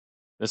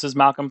This is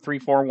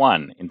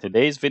Malcolm341. In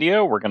today's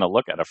video, we're going to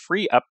look at a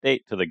free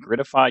update to the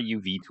Gridify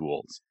UV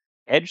tools.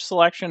 Edge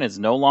selection is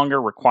no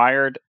longer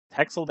required,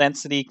 texel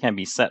density can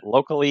be set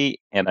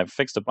locally, and I've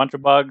fixed a bunch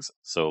of bugs,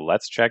 so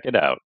let's check it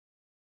out.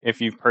 If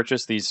you've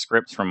purchased these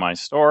scripts from my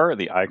store,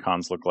 the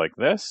icons look like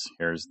this.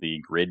 Here's the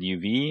Grid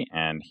UV,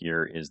 and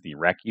here is the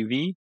Rec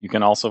UV. You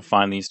can also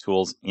find these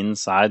tools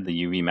inside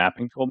the UV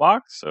mapping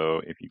toolbox.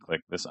 So if you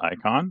click this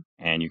icon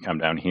and you come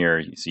down here,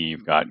 you see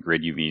you've got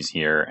Grid UVs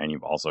here, and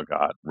you've also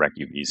got Rec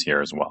UVs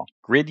here as well.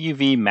 Grid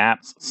UV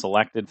maps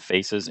selected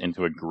faces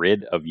into a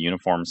grid of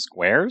uniform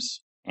squares.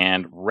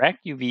 And Rec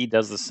UV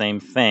does the same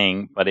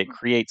thing, but it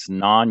creates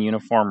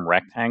non-uniform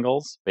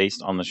rectangles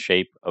based on the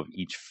shape of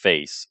each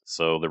face.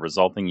 So the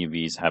resulting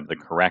UVs have the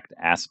correct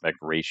aspect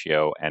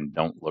ratio and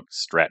don't look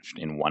stretched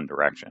in one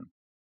direction.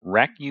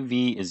 Rec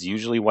UV is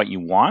usually what you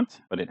want,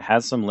 but it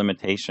has some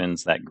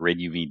limitations that Grid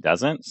UV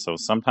doesn't. So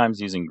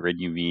sometimes using Grid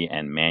UV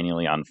and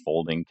manually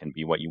unfolding can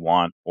be what you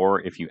want.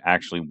 Or if you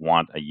actually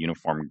want a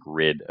uniform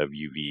grid of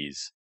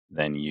UVs,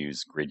 then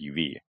use Grid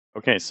UV.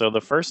 Okay, so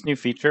the first new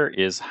feature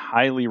is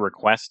highly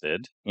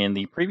requested. In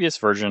the previous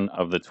version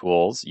of the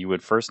tools, you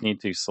would first need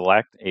to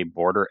select a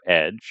border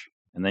edge,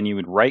 and then you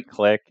would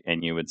right-click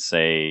and you would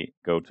say,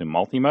 go to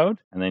multi-mode,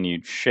 and then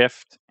you'd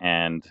shift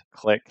and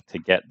click to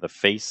get the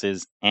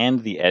faces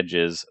and the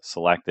edges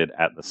selected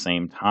at the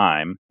same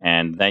time,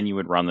 and then you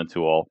would run the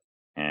tool,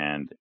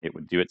 and it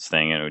would do its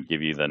thing, and it would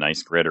give you the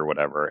nice grid or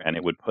whatever, and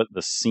it would put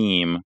the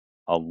seam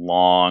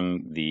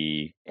along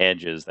the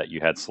edges that you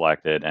had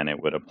selected, and it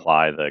would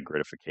apply the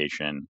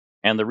gridification.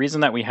 And the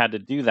reason that we had to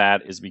do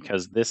that is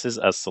because this is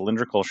a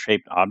cylindrical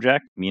shaped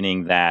object,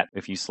 meaning that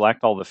if you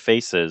select all the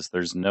faces,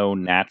 there's no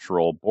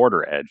natural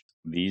border edge.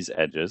 These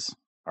edges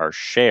are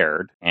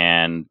shared,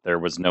 and there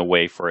was no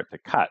way for it to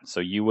cut. So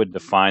you would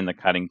define the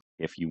cutting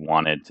if you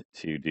wanted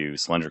to do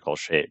cylindrical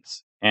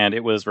shapes. And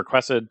it was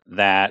requested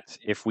that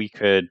if we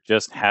could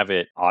just have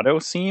it auto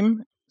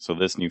seam. So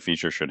this new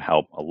feature should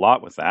help a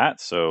lot with that.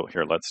 So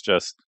here, let's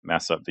just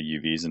mess up the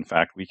UVs. In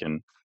fact, we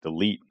can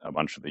delete a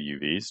bunch of the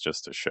UVs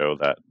just to show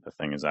that the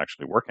thing is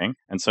actually working.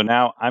 And so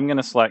now I'm going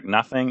to select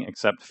nothing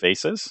except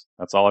faces.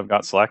 That's all I've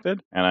got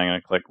selected. And I'm going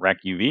to click Rec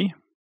UV.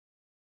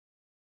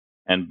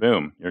 And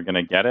boom, you're going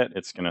to get it.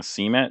 It's going to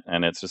seam it,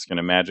 and it's just going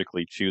to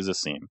magically choose a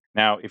seam.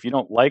 Now, if you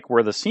don't like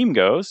where the seam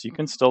goes, you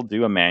can still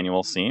do a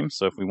manual seam.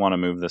 So if we want to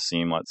move the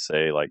seam, let's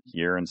say like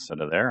here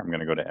instead of there, I'm going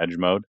to go to Edge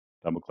mode.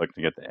 Double-click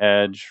to get the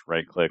edge,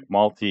 right-click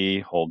multi,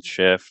 hold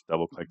shift,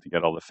 double-click to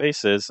get all the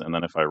faces, and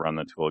then if I run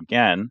the tool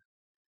again,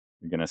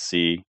 you're going to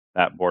see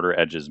that border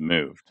edge is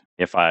moved.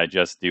 If I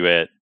just do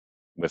it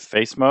with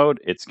face mode,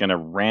 it's going to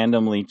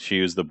randomly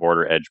choose the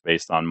border edge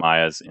based on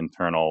Maya's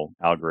internal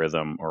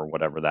algorithm or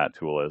whatever that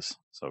tool is.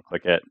 So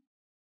click it.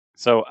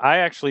 So I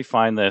actually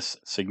find this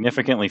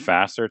significantly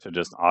faster to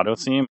just auto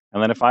seam,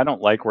 and then if I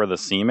don't like where the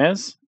seam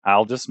is,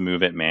 I'll just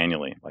move it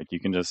manually. Like you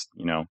can just,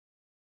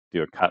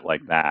 do a cut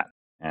like that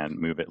and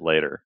move it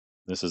later.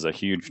 This is a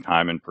huge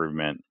time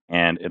improvement,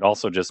 and it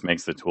also just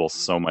makes the tool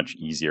so much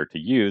easier to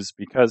use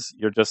because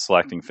you're just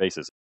selecting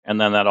faces.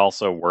 And then that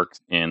also works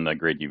in the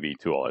Grid UV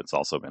tool. It's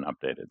also been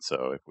updated.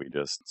 So if we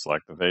just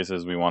select the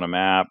faces we want to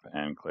map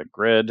and click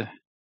Grid,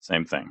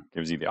 same thing,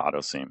 gives you the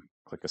auto seam.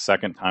 Click a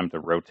second time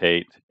to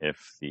rotate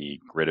if the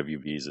grid of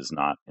UVs is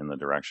not in the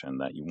direction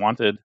that you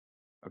wanted.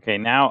 Okay,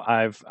 now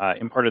I've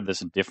imported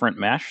this different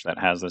mesh that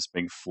has this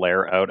big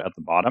flare out at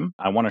the bottom.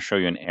 I want to show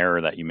you an error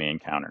that you may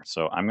encounter.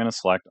 So I'm going to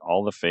select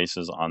all the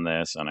faces on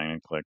this, and I'm going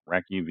to click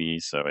Rec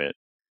UV so it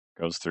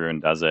goes through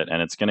and does it.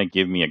 And it's going to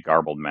give me a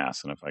garbled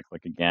mess. And if I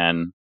click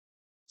again,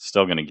 it's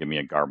still going to give me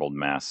a garbled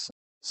mess.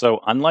 So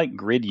unlike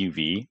Grid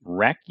UV,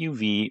 Rec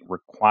UV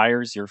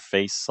requires your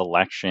face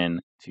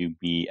selection to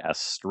be a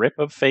strip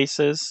of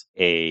faces,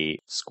 a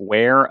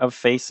square of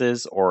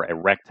faces, or a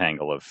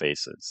rectangle of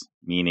faces,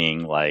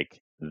 meaning like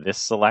this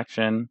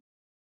selection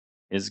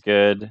is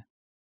good,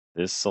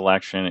 this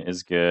selection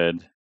is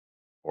good,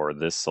 or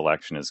this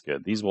selection is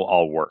good. These will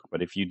all work.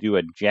 But if you do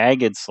a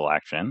jagged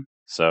selection,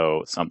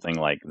 so something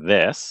like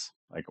this,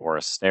 or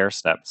a stair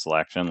step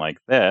selection like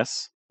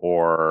this,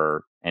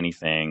 or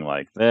anything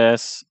like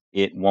this,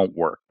 it won't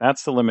work.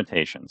 That's the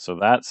limitation. So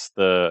that's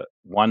the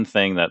one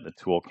thing that the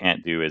tool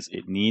can't do is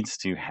it needs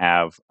to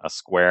have a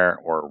square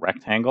or a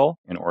rectangle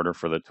in order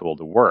for the tool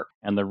to work.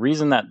 And the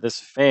reason that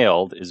this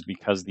failed is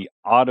because the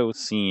auto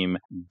seam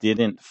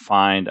didn't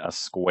find a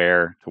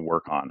square to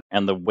work on.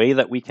 And the way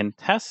that we can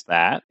test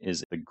that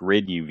is the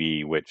Grid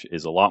UV, which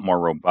is a lot more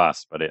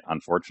robust, but it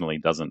unfortunately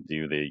doesn't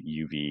do the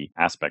UV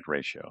aspect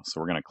ratio. So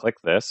we're going to click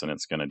this and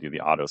it's going to do the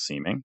auto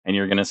seaming. And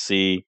you're going to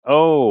see,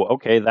 oh,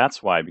 okay,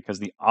 that's why, because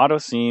the auto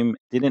seam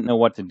didn't know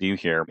what to do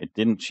here. It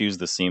didn't choose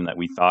the seam that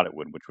we thought it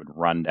would, which would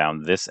run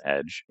down this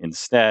edge.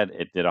 Instead,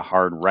 it did a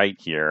hard right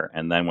here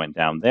and then went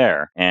down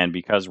there. And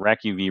because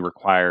Rec UV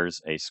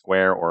requires a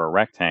square or a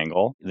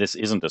rectangle, this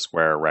isn't a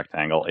square or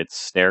rectangle, it's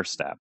stair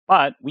step.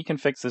 But we can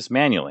fix this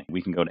manually.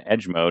 We can go to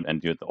Edge mode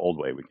and do it the old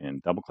way. We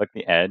can double click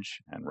the edge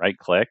and right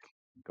click,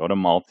 go to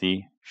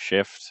multi,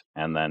 shift,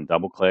 and then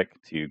double click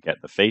to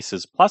get the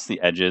faces plus the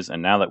edges.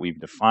 And now that we've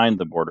defined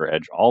the border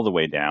edge all the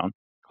way down,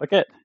 click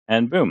it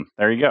and boom,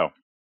 there you go.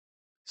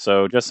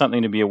 So just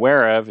something to be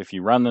aware of, if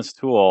you run this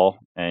tool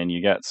and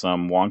you get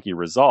some wonky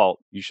result,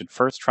 you should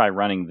first try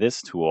running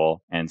this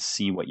tool and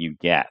see what you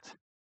get.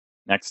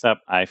 Next up,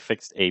 I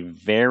fixed a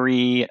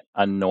very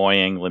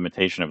annoying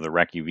limitation of the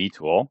Rec UV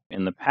tool.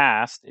 In the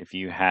past, if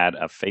you had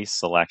a face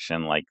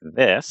selection like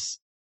this,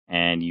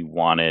 and you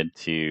wanted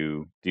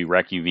to do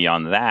Rec UV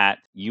on that,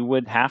 you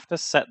would have to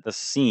set the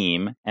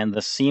seam, and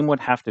the seam would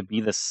have to be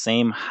the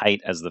same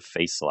height as the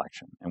face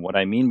selection. And what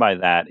I mean by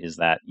that is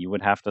that you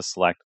would have to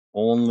select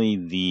only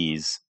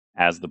these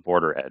as the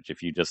border edge.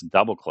 If you just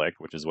double click,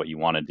 which is what you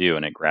want to do,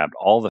 and it grabbed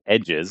all the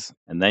edges,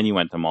 and then you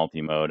went to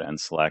multi-mode and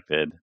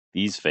selected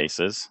these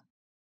faces,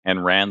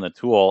 and ran the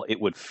tool,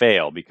 it would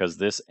fail because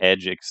this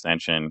edge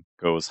extension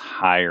goes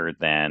higher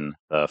than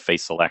the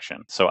face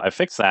selection. So I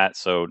fixed that.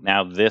 So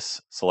now this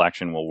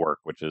selection will work,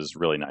 which is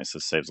really nice.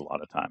 This saves a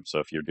lot of time. So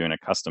if you're doing a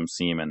custom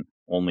seam and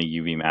only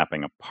UV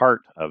mapping a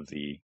part of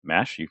the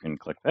mesh, you can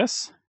click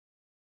this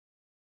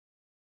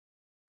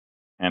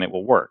and it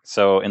will work.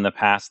 So in the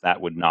past,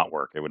 that would not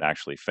work. It would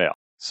actually fail.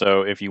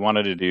 So if you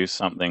wanted to do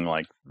something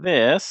like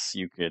this,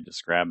 you could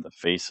just grab the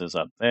faces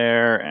up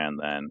there and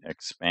then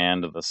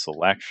expand the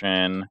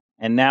selection.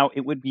 And now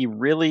it would be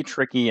really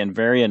tricky and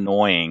very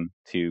annoying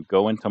to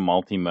go into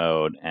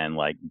multi-mode and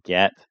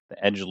get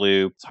the edge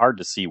loop. It's hard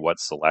to see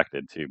what's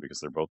selected too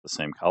because they're both the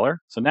same color.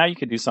 So now you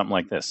could do something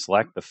like this.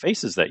 Select the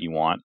faces that you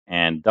want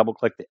and double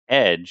click the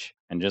edge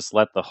and just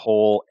let the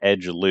whole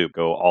edge loop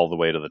go all the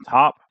way to the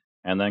top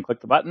and then click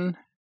the button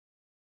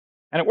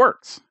and it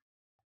works.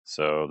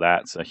 So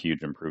that's a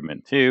huge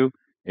improvement too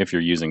if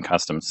you're using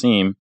custom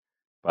seam.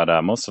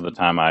 But most of the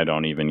time, I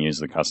don't even use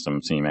the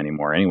custom seam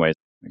anymore anyway.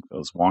 Make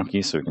those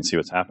wonky so we can see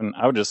what's happening.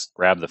 I would just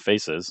grab the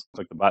faces,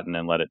 click the button,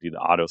 and let it do the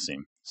auto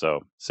seam.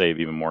 So save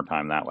even more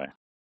time that way.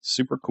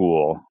 Super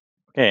cool.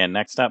 Okay, and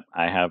next up,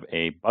 I have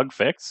a bug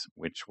fix,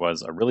 which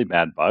was a really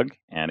bad bug,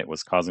 and it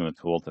was causing the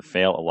tool to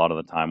fail a lot of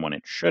the time when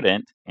it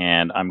shouldn't.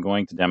 And I'm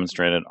going to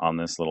demonstrate it on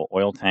this little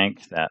oil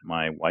tank that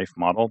my wife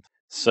modeled.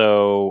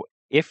 So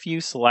if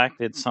you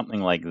selected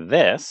something like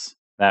this,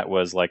 that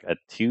was like a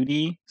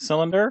 2D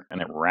cylinder and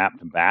it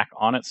wrapped back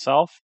on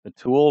itself, the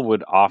tool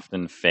would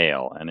often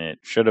fail and it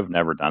should have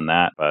never done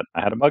that, but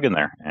I had a bug in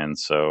there. And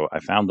so I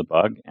found the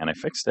bug and I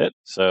fixed it.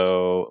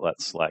 So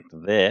let's select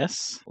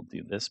this. We'll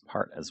do this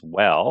part as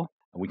well.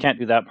 We can't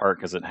do that part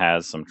because it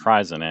has some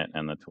tries in it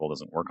and the tool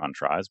doesn't work on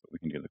tries, but we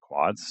can do the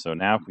quads. So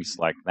now if we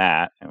select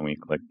that and we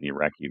click the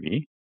Rec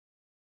UV,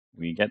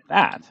 we get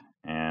that.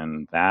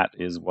 And that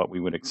is what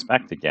we would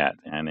expect to get.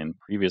 And in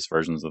previous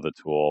versions of the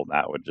tool,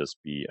 that would just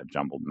be a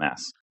jumbled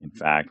mess. In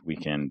fact, we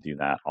can do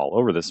that all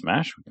over this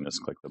mesh. We can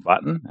just click the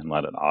button and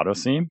let it auto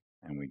seam,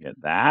 and we get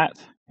that.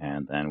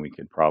 And then we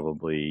could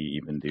probably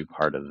even do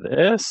part of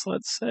this,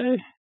 let's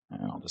say.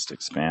 And I'll just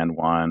expand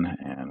one,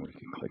 and we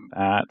can click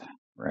that,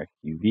 Rec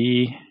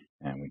UV,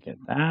 and we get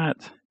that.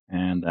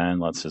 And then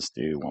let's just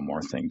do one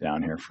more thing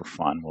down here for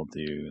fun. We'll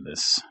do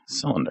this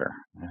cylinder,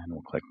 and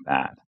we'll click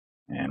that,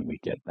 and we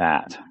get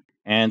that.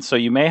 And so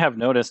you may have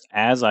noticed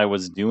as I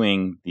was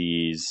doing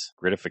these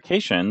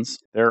gridifications,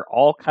 they're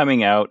all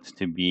coming out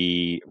to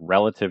be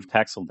relative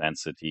texel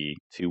density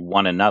to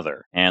one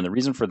another. And the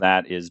reason for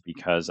that is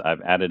because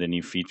I've added a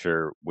new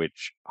feature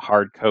which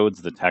hard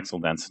codes the texel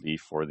density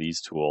for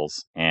these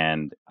tools.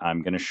 And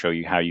I'm going to show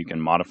you how you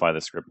can modify the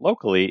script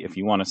locally if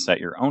you want to set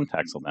your own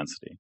texel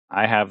density.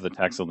 I have the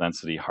texel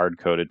density hard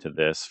coded to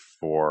this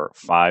for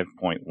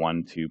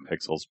 5.12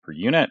 pixels per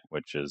unit,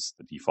 which is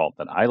the default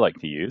that I like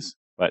to use.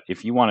 But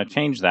if you want to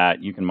change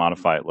that, you can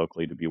modify it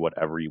locally to be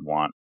whatever you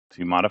want.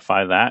 To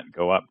modify that,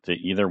 go up to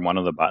either one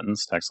of the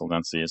buttons. Texel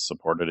density is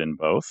supported in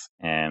both.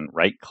 And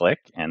right-click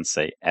and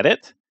say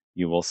Edit.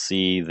 You will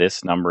see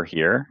this number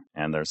here,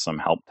 and there's some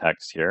help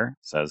text here.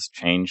 It says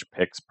change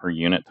pix per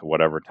unit to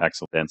whatever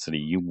texel density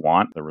you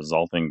want the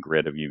resulting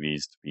grid of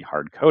UVs to be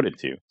hard-coded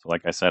to. So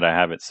like I said, I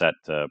have it set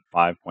to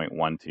 5.12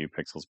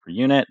 pixels per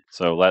unit.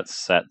 So let's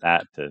set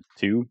that to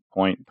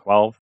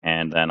 2.12,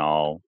 and then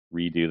I'll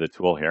redo the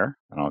tool here,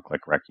 and I'll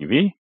click Rec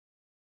UV,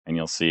 and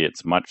you'll see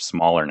it's much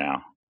smaller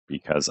now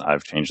because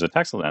I've changed the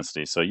texel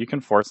density. So you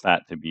can force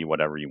that to be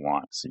whatever you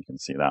want. So you can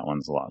see that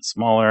one's a lot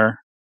smaller,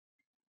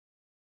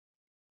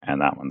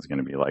 and that one's going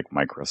to be like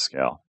micro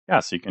scale.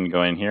 Yeah, so you can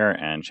go in here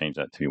and change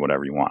that to be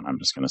whatever you want. I'm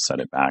just going to set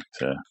it back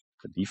to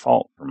the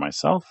default for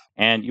myself.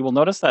 And you will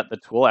notice that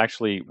the tool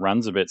actually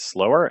runs a bit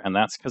slower, and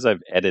that's because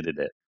I've edited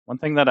it. One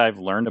thing that I've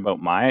learned about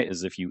Maya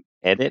is if you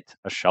edit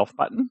a shelf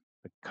button,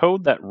 the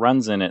code that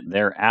runs in it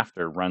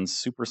thereafter runs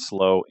super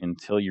slow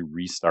until you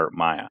restart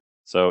Maya.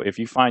 So if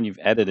you find you've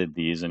edited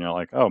these and you're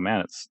like, oh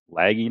man, it's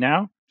laggy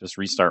now, just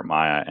restart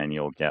Maya and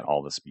you'll get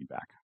all the speed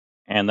back.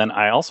 And then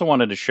I also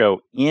wanted to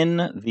show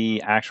in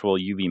the actual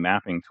UV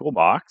mapping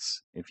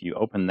toolbox, if you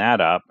open that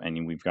up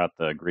and we've got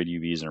the Grid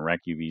UVs and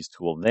Rec UVs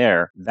tool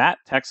there, that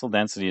texel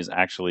density is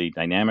actually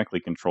dynamically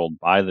controlled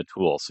by the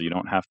tool. So you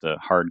don't have to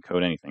hard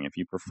code anything. If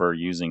you prefer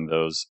using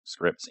those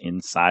scripts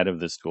inside of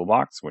this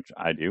toolbox, which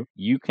I do,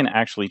 you can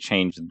actually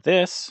change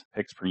this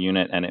pix per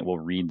unit and it will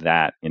read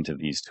that into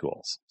these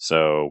tools.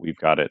 So we've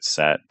got it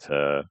set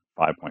to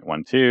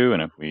 5.12.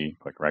 And if we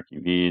click Rec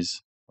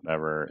UVs,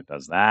 whatever, it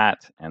does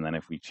that. And then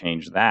if we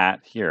change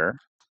that here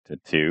to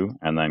 2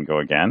 and then go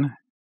again,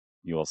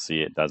 you will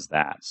see it does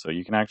that. So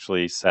you can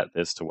actually set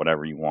this to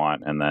whatever you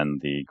want, and then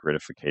the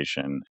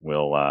gridification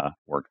will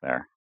work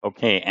there.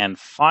 Okay, and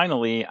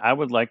finally, I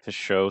would like to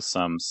show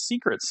some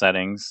secret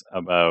settings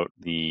about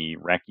the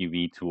Rec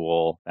UV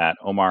tool that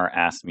Omar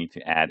asked me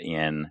to add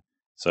in.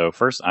 So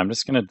first, I'm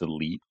just going to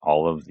delete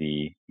all of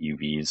the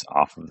UVs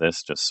off of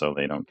this just so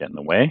they don't get in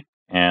the way.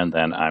 And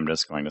then I'm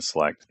just going to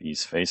select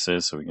these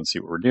faces so we can see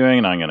what we're doing.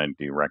 And I'm going to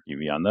do Rec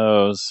UV on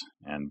those.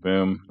 And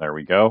boom, there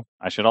we go.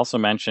 I should also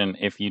mention,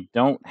 if you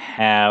don't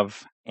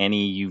have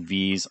any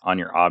UVs on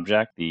your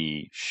object,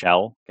 the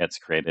shell gets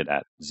created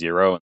at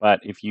 0. But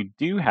if you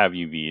do have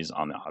UVs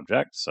on the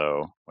object,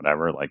 so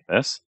whatever, like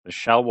this, the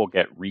shell will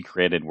get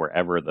recreated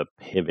wherever the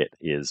pivot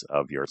is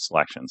of your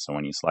selection. So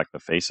when you select the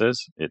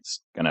faces,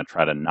 it's going to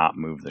try to not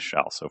move the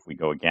shell. So if we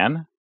go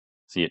again,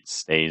 see it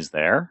stays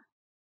there,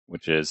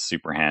 which is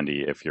super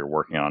handy if you're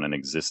working on an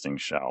existing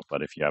shell.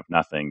 But if you have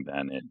nothing,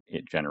 then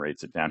it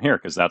generates it down here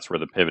because that's where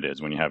the pivot is.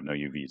 When you have no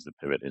UVs, the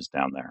pivot is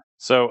down there.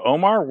 So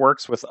Omar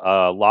works with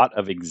a lot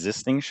of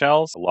existing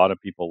shells. A lot of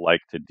people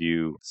like to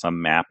do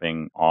some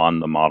mapping on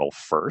the model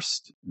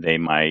first. They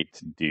might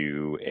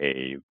do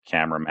a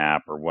camera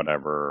map or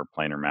whatever,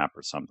 planar map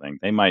or something.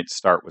 They might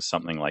start with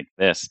something like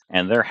this,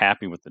 and they're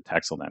happy with the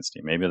texel density.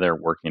 Maybe they're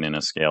working in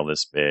a scale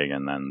this big,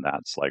 and then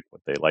that's like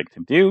what they like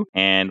to do.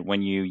 And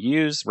when you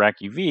use Rec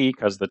UV,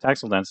 because the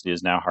texel density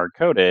is now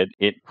hard-coded,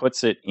 it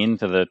puts it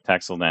into the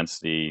texel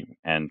density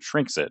and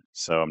shrinks it.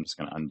 So I'm just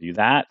going to undo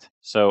that.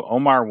 So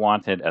Omar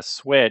wanted a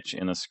switch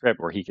in the script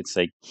where he could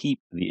say,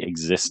 keep the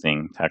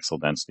existing texel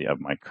density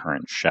of my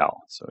current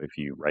shell. So if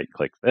you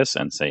right-click this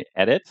and say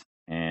edit,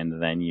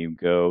 and then you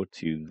go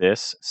to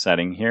this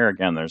setting here.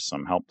 Again, there's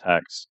some help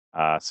text.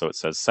 So it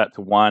says set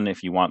to 1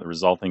 if you want the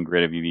resulting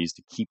grid of UVs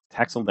to keep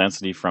texel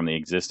density from the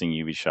existing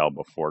UV shell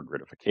before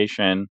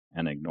gridification,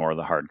 and ignore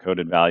the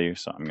hard-coded value.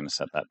 So I'm going to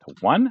set that to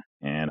 1,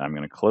 and I'm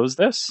going to close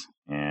this,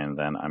 and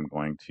then I'm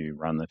going to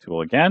run the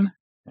tool again,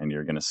 and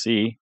you're going to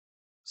see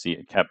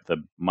it kept the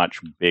much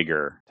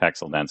bigger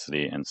texel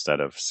density instead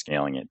of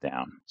scaling it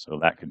down. So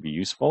that could be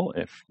useful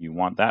if you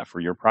want that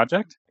for your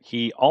project.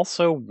 He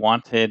also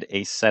wanted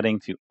a setting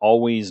to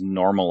always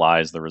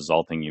normalize the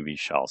resulting UV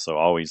shell. So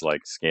always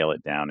like scale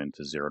it down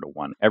into 0 to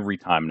 1 every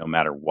time, no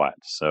matter what.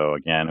 So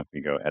again, if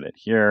we go edit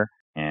here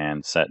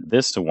and set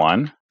this to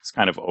 1, this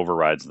kind of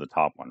overrides the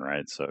top one,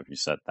 right? So if you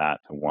set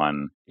that to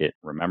 1, it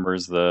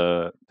remembers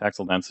the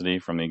texel density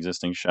from the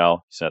existing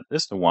shell. You set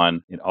this to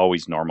 1, it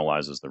always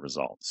normalizes the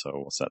result. So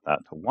we'll set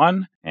that to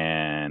 1,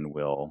 and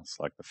we'll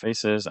select the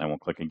faces, and we'll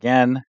click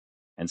again.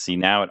 And see,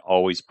 now it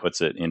always puts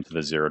it into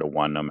the 0 to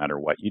 1 no matter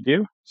what you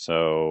do.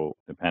 So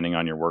depending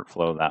on your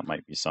workflow, that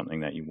might be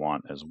something that you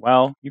want as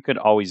well. You could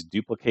always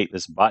duplicate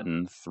this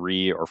button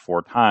 3 or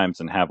 4 times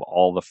and have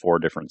all the 4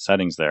 different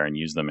settings there and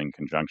use them in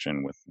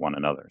conjunction with one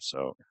another.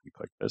 So if we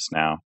click this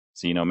now,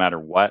 see, no matter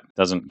what, it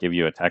doesn't give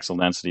you a texel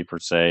density per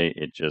se,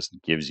 it just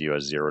gives you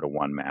a 0 to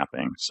 1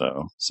 mapping.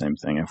 So same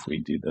thing if we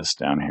do this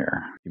down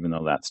here. Even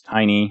though that's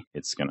tiny,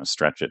 it's going to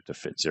stretch it to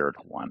fit 0 to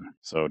 1.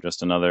 So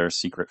just another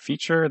secret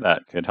feature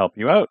that could help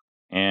you out.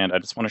 And I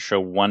just want to show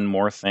one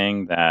more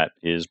thing that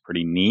is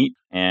pretty neat.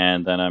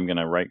 And then I'm going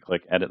to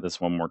right-click, edit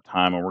this one more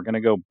time, and we're going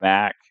to go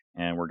back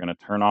and we're going to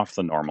turn off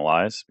the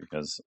normalize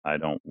because I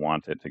don't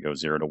want it to go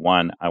 0 to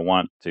 1. I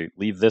want to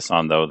leave this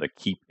on, though, the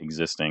keep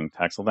existing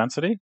texel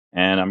density.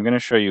 And I'm going to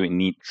show you a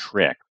neat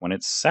trick. When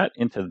it's set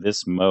into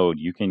this mode,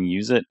 you can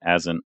use it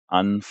as an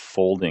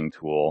unfolding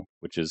tool,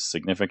 which is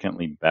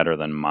significantly better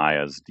than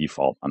Maya's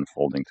default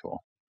unfolding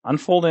tool.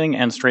 Unfolding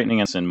and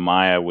straightening us in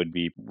Maya would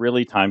be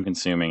really time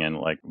consuming and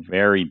like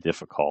very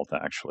difficult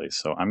actually.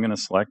 So I'm going to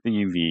select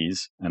the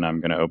UVs and I'm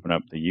going to open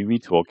up the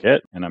UV toolkit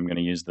and I'm going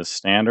to use the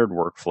standard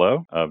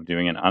workflow of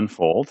doing an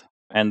unfold.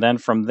 And then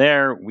from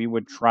there, we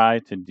would try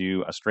to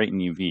do a straighten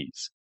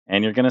UVs.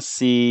 And you're going to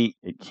see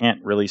it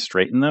can't really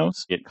straighten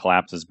those. It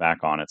collapses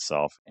back on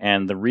itself.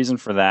 And the reason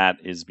for that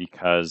is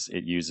because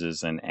it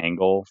uses an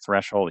angle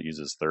threshold. It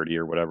uses 30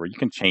 or whatever. You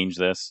can change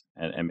this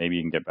and maybe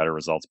you can get better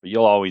results, but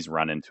you'll always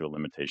run into a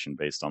limitation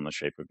based on the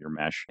shape of your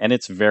mesh. And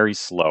it's very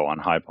slow on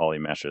high poly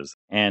meshes.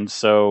 And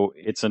so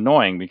it's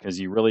annoying because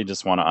you really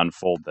just want to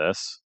unfold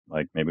this.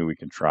 Like maybe we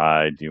could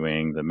try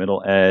doing the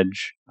middle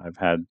edge. I've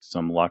had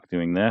some luck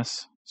doing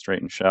this.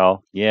 Straighten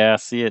shell. Yeah,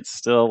 see, it's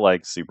still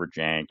like super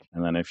jank.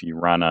 And then if you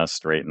run a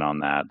straighten on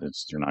that,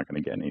 you're not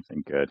going to get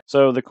anything good.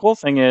 So the cool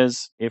thing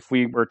is, if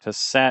we were to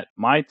set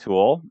my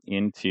tool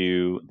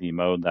into the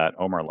mode that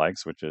Omar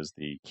likes, which is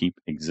the keep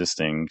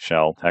existing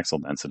shell texel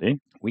density,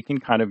 we can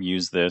kind of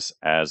use this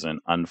as an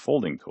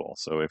unfolding tool.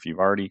 So if you've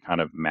already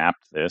kind of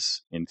mapped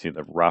this into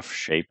the rough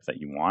shape that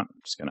you want,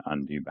 I'm just going to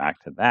undo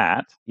back to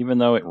that. Even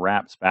though it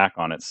wraps back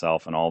on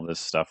itself and all this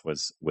stuff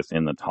was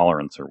within the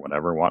tolerance or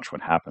whatever, watch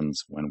what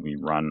happens when we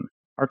run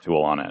our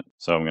tool on it.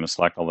 So I'm going to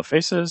select all the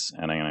faces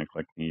and I'm going to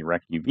click the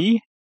Rec UV.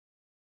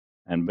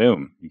 And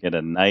boom, you get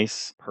a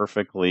nice,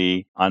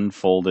 perfectly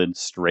unfolded,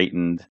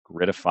 straightened,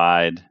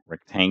 gridified,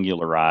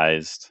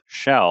 rectangularized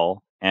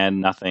shell,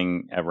 and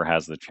nothing ever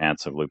has the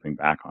chance of looping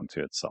back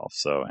onto itself.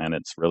 So, and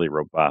it's really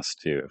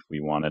robust too. If we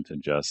wanted to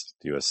just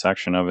do a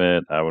section of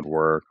it, that would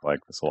work. Like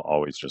this will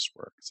always just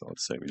work. So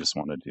let's say we just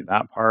want to do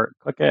that part,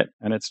 click it,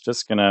 and it's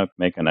just going to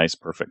make a nice,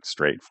 perfect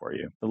straight for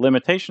you. The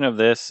limitation of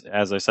this,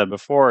 as I said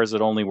before, is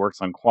it only works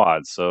on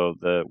quads. So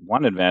the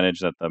one advantage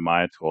that the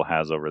Maya tool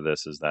has over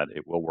this is that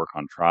it will work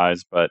on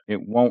tris, but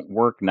it won't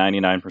work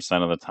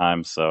 99% of the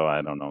time. So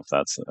I don't know if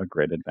that's a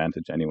great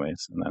advantage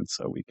anyways. And then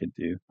so we could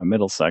do a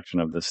middle section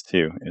of this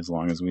too. As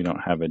long as we don't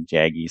have a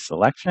jaggy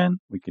selection,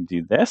 we could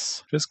do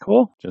this, which is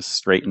cool. Just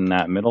straighten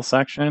that middle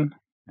section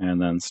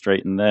and then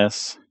straighten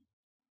this.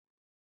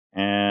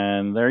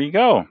 And there you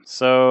go.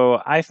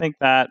 So I think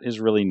that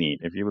is really neat.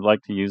 If you would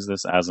like to use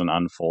this as an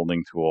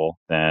unfolding tool,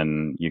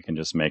 then you can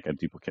just make a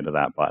duplicate of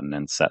that button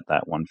and set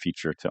that one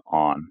feature to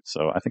on.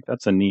 So I think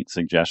that's a neat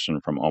suggestion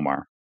from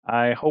Omar.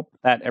 I hope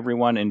that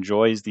everyone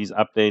enjoys these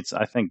updates.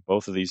 I think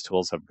both of these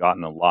tools have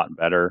gotten a lot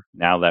better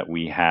now that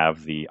we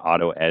have the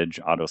auto edge,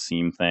 auto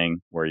seam thing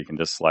where you can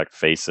just select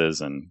faces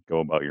and go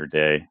about your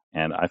day.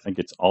 And I think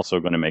it's also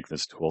going to make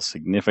this tool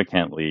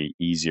significantly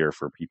easier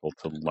for people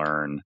to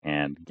learn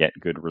and get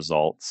good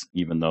results,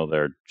 even though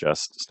they're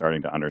just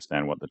starting to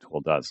understand what the tool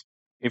does.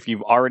 If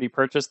you've already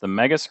purchased the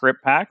Mega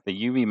Script Pack, the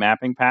UV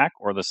Mapping Pack,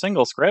 or the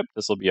Single Script,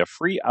 this will be a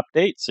free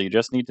update, so you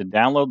just need to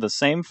download the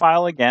same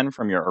file again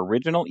from your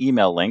original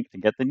email link to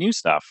get the new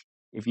stuff.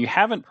 If you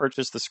haven't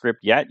purchased the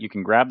script yet, you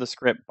can grab the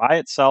script by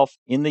itself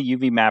in the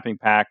UV Mapping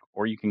Pack,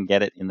 or you can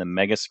get it in the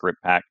Mega Script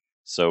Pack,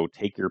 so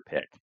take your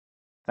pick.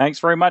 Thanks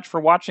very much for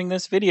watching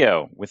this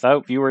video.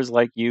 Without viewers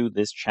like you,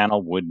 this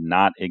channel would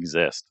not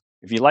exist.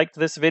 If you liked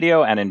this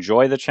video and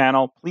enjoy the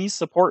channel, please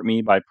support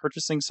me by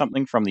purchasing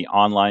something from the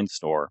online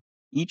store.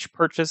 Each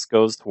purchase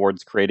goes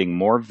towards creating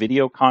more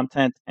video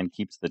content and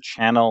keeps the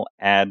channel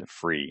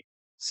ad-free.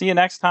 See you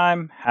next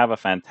time. Have a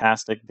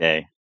fantastic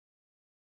day.